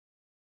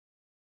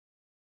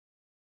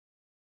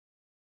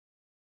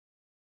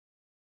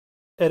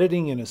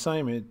Editing an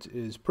assignment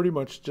is pretty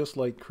much just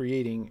like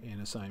creating an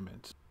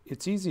assignment.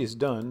 It's easiest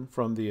done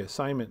from the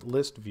assignment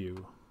list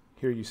view.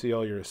 Here you see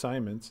all your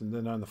assignments, and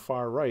then on the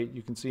far right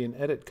you can see an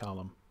edit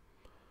column.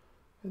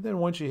 And then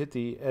once you hit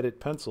the edit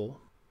pencil,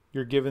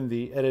 you're given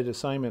the edit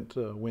assignment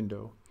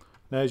window.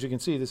 Now as you can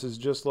see, this is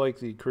just like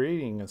the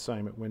creating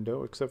assignment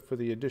window, except for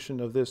the addition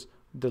of this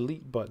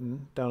delete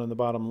button down in the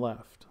bottom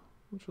left,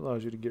 which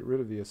allows you to get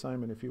rid of the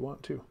assignment if you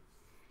want to.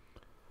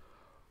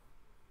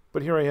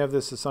 But here I have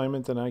this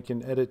assignment, and I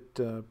can edit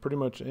pretty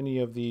much any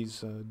of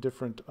these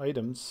different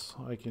items.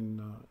 I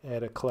can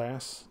add a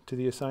class to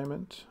the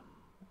assignment,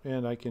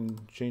 and I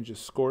can change the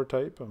score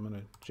type. I'm going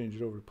to change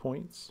it over to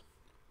points.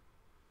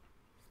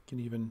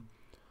 You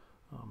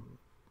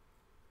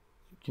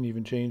can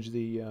even change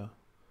the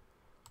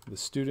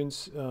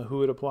students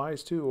who it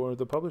applies to, or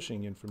the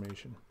publishing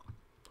information.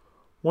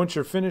 Once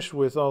you're finished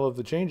with all of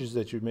the changes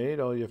that you've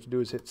made, all you have to do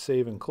is hit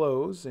save and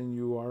close, and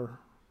you are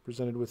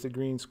presented with the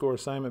green score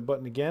assignment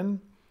button again,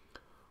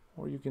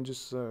 or you can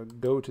just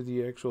go to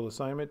the actual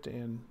assignment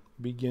and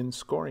begin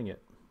scoring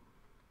it.